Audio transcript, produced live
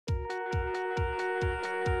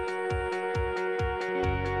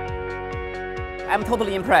I'm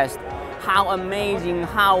totally impressed how amazing,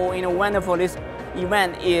 how wonderful this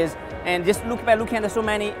event is. And just looking at so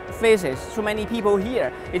many faces, so many people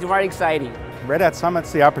here, it's very exciting. Red Hat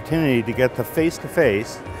Summit's the opportunity to get the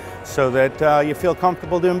face-to-face so that you feel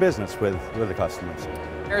comfortable doing business with the customers.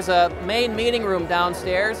 There's a main meeting room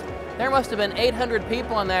downstairs. There must have been 800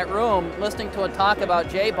 people in that room listening to a talk about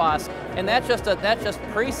JBoss, and that's just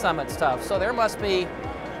pre-summit stuff. So there must be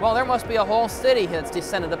a whole city that's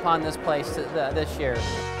descended upon this place this year.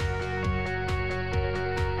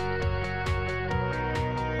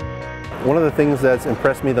 One of the things that's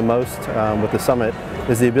impressed me the most with the summit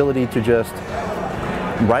is the ability to just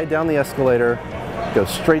ride down the escalator, go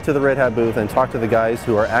straight to the Red Hat booth and talk to the guys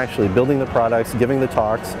who are actually building the products, giving the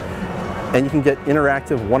talks, and you can get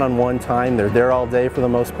interactive one-on-one time. They're there all day for the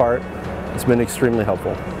most part. It's been extremely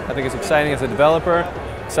helpful. I think it's exciting as a developer,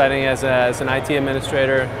 exciting as an IT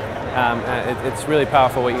administrator. It's really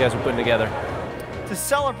powerful what you guys are putting together. To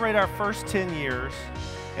celebrate our first 10 years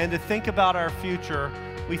and to think about our future,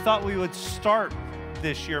 we thought we would start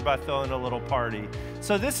this year by throwing a little party.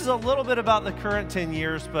 So this is a little bit about the current 10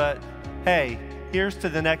 years, but hey, here's to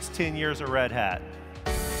the next 10 years of Red Hat.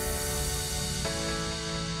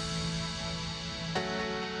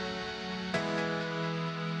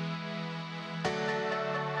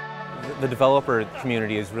 The developer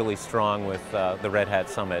community is really strong with the Red Hat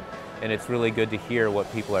Summit, and it's really good to hear what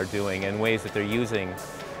people are doing and ways that they're using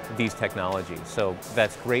these technologies. So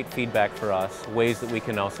that's great feedback for us, ways that we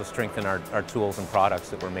can also strengthen our tools and products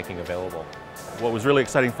that we're making available. What was really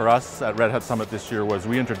exciting for us at Red Hat Summit this year was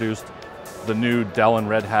we introduced the new Dell and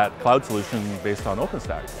Red Hat cloud solution based on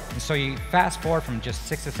OpenStack. So you fast forward from just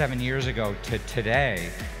 6 to 7 years ago to today,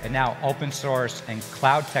 and now open source and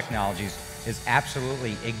cloud technologies is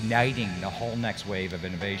absolutely igniting the whole next wave of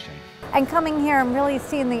innovation. And coming here, I'm really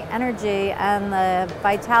seeing the energy and the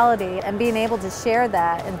vitality, and being able to share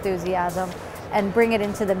that enthusiasm and bring it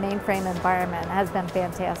into the mainframe environment has been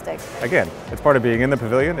fantastic. Again, it's part of being in the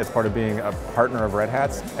pavilion, it's part of being a partner of Red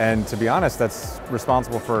Hat's, and to be honest, that's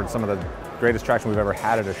responsible for some of the greatest traction we've ever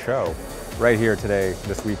had at a show right here today,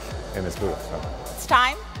 this week, in this booth. So. It's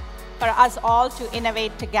time for us all to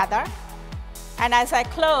innovate together. And as I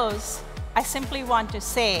close, I simply want to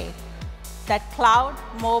say that cloud,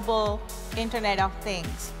 mobile, Internet of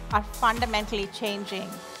Things are fundamentally changing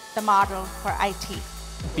the model for IT.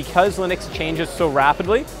 Because Linux changes so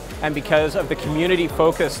rapidly, and because of the community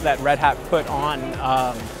focus that Red Hat put on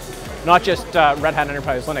not just Red Hat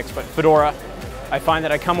Enterprise Linux, but Fedora, I find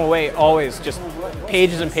that I come away always just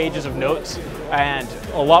pages and pages of notes and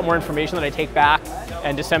a lot more information that I take back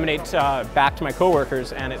and disseminate back to my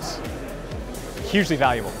coworkers, and it's hugely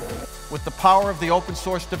valuable. With the power of the open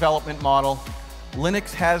source development model,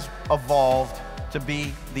 Linux has evolved to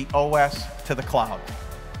be the OS to the cloud.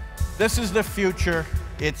 This is the future.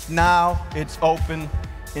 It's now, it's open.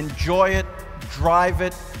 Enjoy it, drive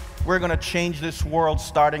it. We're going to change this world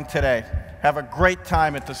starting today. Have a great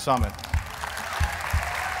time at the summit.